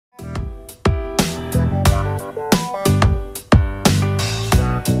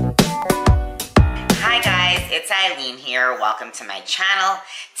Ilene here. Welcome to my channel.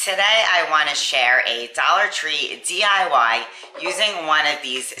 Today I want to share a Dollar Tree DIY using one of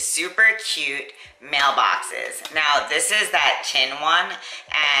these super cute mailboxes. Now this is that tin one,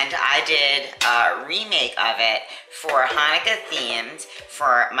 and I did a remake of it for Hanukkah themed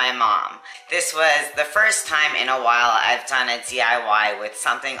for my mom. This was the first time in a while I've done a DIY with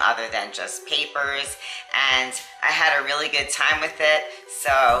something other than just papers, and I had a really good time with it,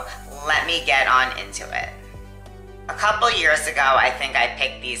 so let me get on into it. A couple years ago, I think I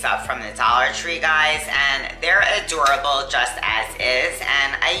picked these up from the Dollar Tree, guys, and they're adorable just as is,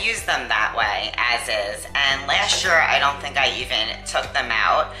 and I use them that way, as is. And last year, I don't think I even took them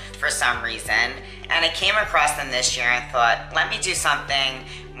out for some reason, and I came across them this year and thought, let me do something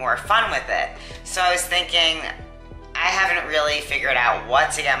more fun with it. So I was thinking, I haven't really figured out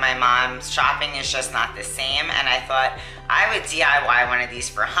what to get my mom. Shopping is just not the same, and I thought I would DIY one of these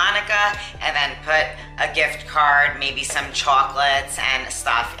for Hanukkah and then put a gift card, maybe some chocolates and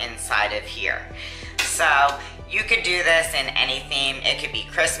stuff inside of here. So you could do this in any theme. It could be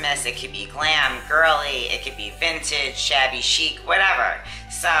Christmas, it could be glam, girly, it could be vintage, shabby chic, whatever.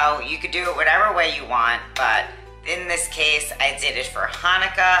 So you could do it whatever way you want, but in this case, I did it for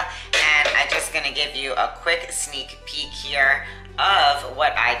Hanukkah, and I'm just gonna give you a quick sneak peek here of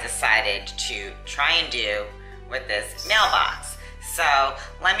what I decided to try and do with this mailbox. So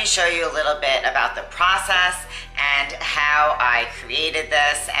let me show you a little bit about the process and how I created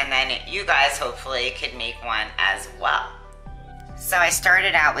this, and then you guys hopefully could make one as well. So I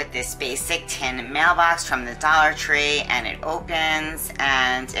started out with this basic tin mailbox from the Dollar Tree, and it opens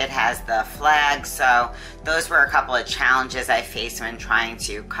and it has the flag. So those were a couple of challenges I faced when trying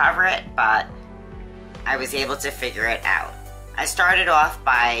to cover it, but I was able to figure it out. I started off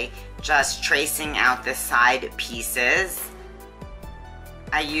by just tracing out the side pieces.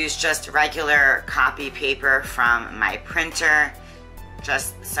 I used just regular copy paper from my printer,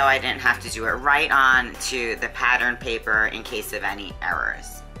 just so I didn't have to do it right on to the pattern paper in case of any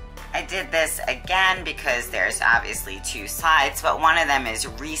errors. I did this again because there's obviously two sides, but one of them is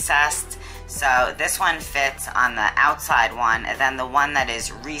recessed. So this one fits on the outside one, and then the one that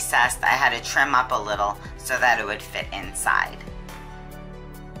is recessed, I had to trim up a little so that it would fit inside.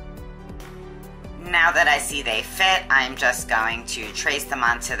 Now that I see they fit, I'm just going to trace them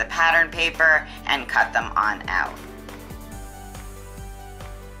onto the pattern paper and cut them on out.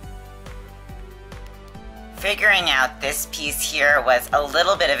 Figuring out this piece here was a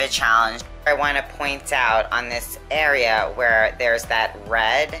little bit of a challenge. I want to point out on this area where there's that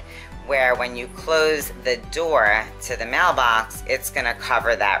red, where when you close the door to the mailbox, it's going to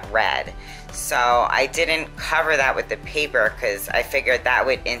cover that red. So I didn't cover that with the paper because I figured that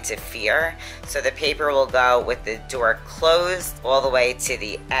would interfere. So the paper will go with the door closed all the way to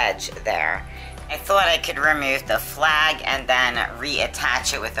the edge there. I thought I could remove the flag and then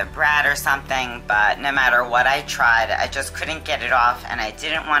reattach it with a brad or something, but no matter what I tried, I just couldn't get it off, and I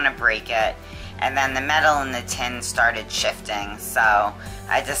didn't want to break it. And then the metal in the tin started shifting, so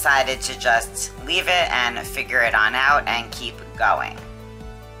I decided to just leave it and figure it on out and keep going.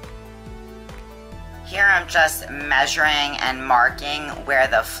 Here I'm just measuring and marking where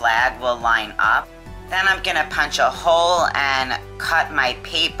the flag will line up. Then I'm gonna punch a hole and cut my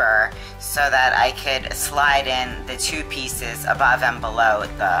paper so that I could slide in the two pieces above and below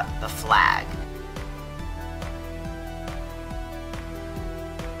the flag.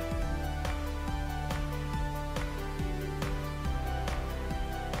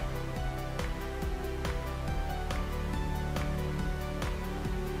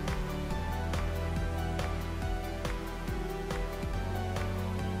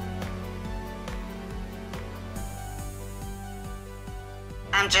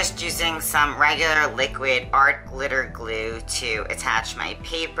 I'm just using some regular liquid art glitter glue to attach my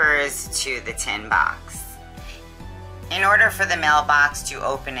papers to the tin box. In order for the mailbox to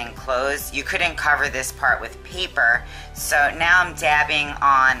open and close, you couldn't cover this part with paper, so now I'm dabbing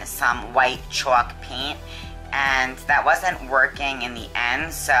on some white chalk paint, and that wasn't working in the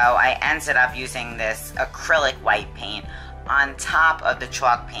end, so I ended up using this acrylic white paint on top of the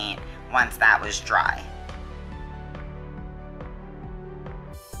chalk paint once that was dry.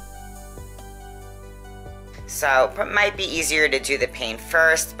 So it might be easier to do the paint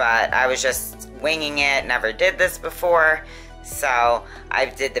first, but I was just winging it, never did this before, so I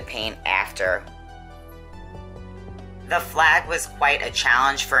did the paint after. The flag was quite a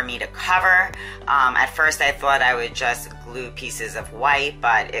challenge for me to cover. At first I thought I would just glue pieces of white,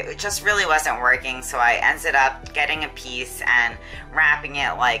 but it just really wasn't working, so I ended up getting a piece and wrapping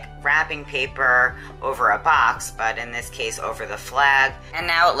it like wrapping paper over a box, but in this case over the flag. And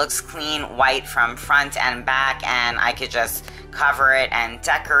now it looks clean white from front and back, and I could just cover it and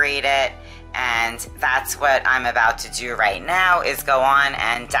decorate it. And that's what I'm about to do right now, is go on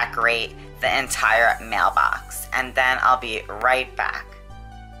and decorate the entire mailbox, and then I'll be right back.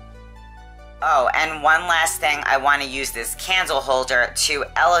 Oh, and one last thing, I want to use this candle holder to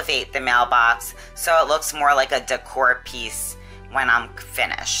elevate the mailbox so it looks more like a decor piece when I'm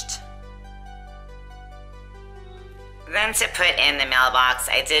finished. Then to put in the mailbox,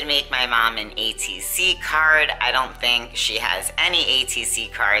 I did make my mom an ATC card. I don't think she has any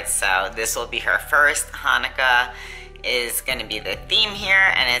ATC cards, so this will be her first. Hanukkah is going to be the theme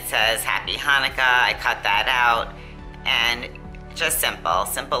here, and it says Happy Hanukkah. I cut that out, and just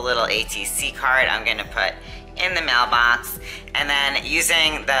simple little ATC card I'm going to put in the mailbox. And then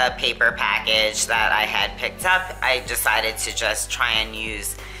using the paper package that I had picked up, I decided to just try and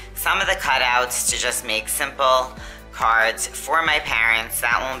use some of the cutouts to just make simple cards for my parents.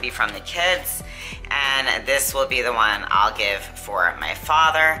 That won't be from the kids, and this will be the one I'll give for my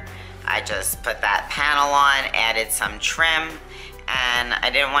father. I just put that panel on, added some trim, and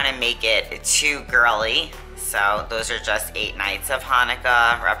I didn't want to make it too girly, so those are just 8 nights of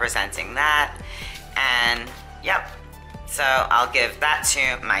Hanukkah representing that. And yep, so I'll give that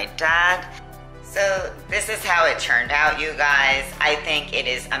to my dad. So this is how it turned out, you guys. I think it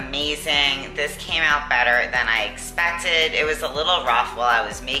is amazing. This came out better than I expected. It was a little rough while I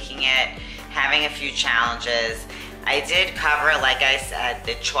was making it, having a few challenges. I did cover, like I said,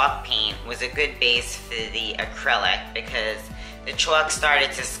 the chalk paint was a good base for the acrylic because the chalk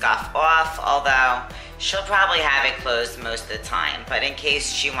started to scuff off, although she'll probably have it closed most of the time, but in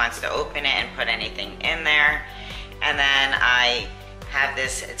case she wants to open it and put anything in there. And then I have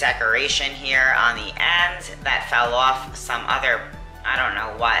this decoration here on the end that fell off some other, I don't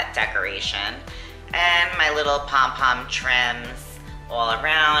know what decoration, and my little pom-pom trims all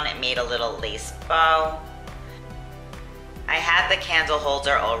around. It made a little lace bow. I had the candle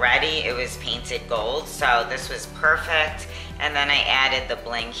holder already. It was painted gold, so this was perfect. And then I added the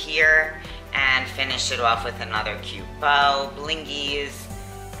bling here and finished it off with another cute bow, blingies.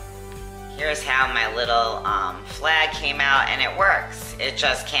 Here's how my little flag came out, and it works. It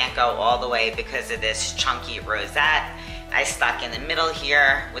just can't go all the way because of this chunky rosette. I stuck in the middle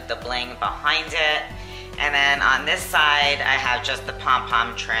here with the bling behind it. And then on this side, I have just the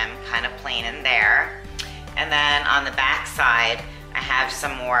pom-pom trim, kind of plain in there. And then on the back side, I have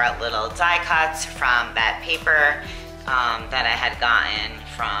some more little die cuts from that paper that I had gotten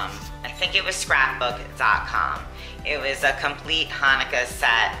from, I think it was scrapbook.com. It was a complete Hanukkah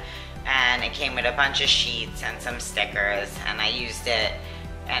set, and it came with a bunch of sheets and some stickers, and I used it,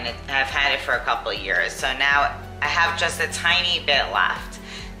 and I've had it for a couple years. So now I have just a tiny bit left.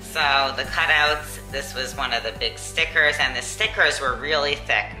 So the cutouts, this was one of the big stickers, and the stickers were really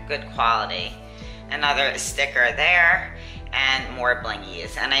thick, good quality. Another sticker there, and more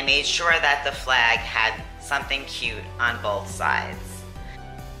blingies. And I made sure that the flag had something cute on both sides.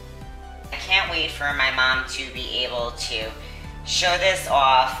 I can't wait for my mom to be able to show this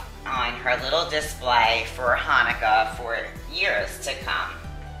off on her little display for Hanukkah for years to come.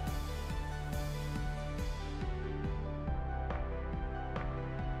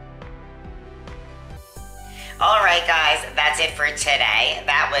 Alright guys, that's it for today.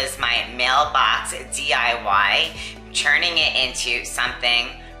 That was my mailbox DIY, turning it into something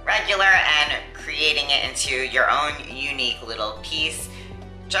regular and creating it into your own unique little piece.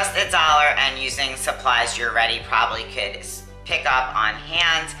 Just $1, and using supplies you already probably could pick up on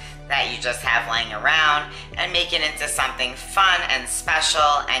hand that you just have laying around, and make it into something fun and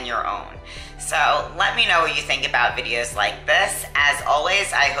special and your own. So let me know what you think about videos like this. As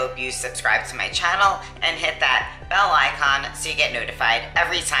always, I hope you subscribe to my channel and hit that bell icon so you get notified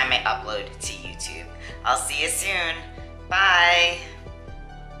every time I upload to YouTube. I'll see you soon. Bye.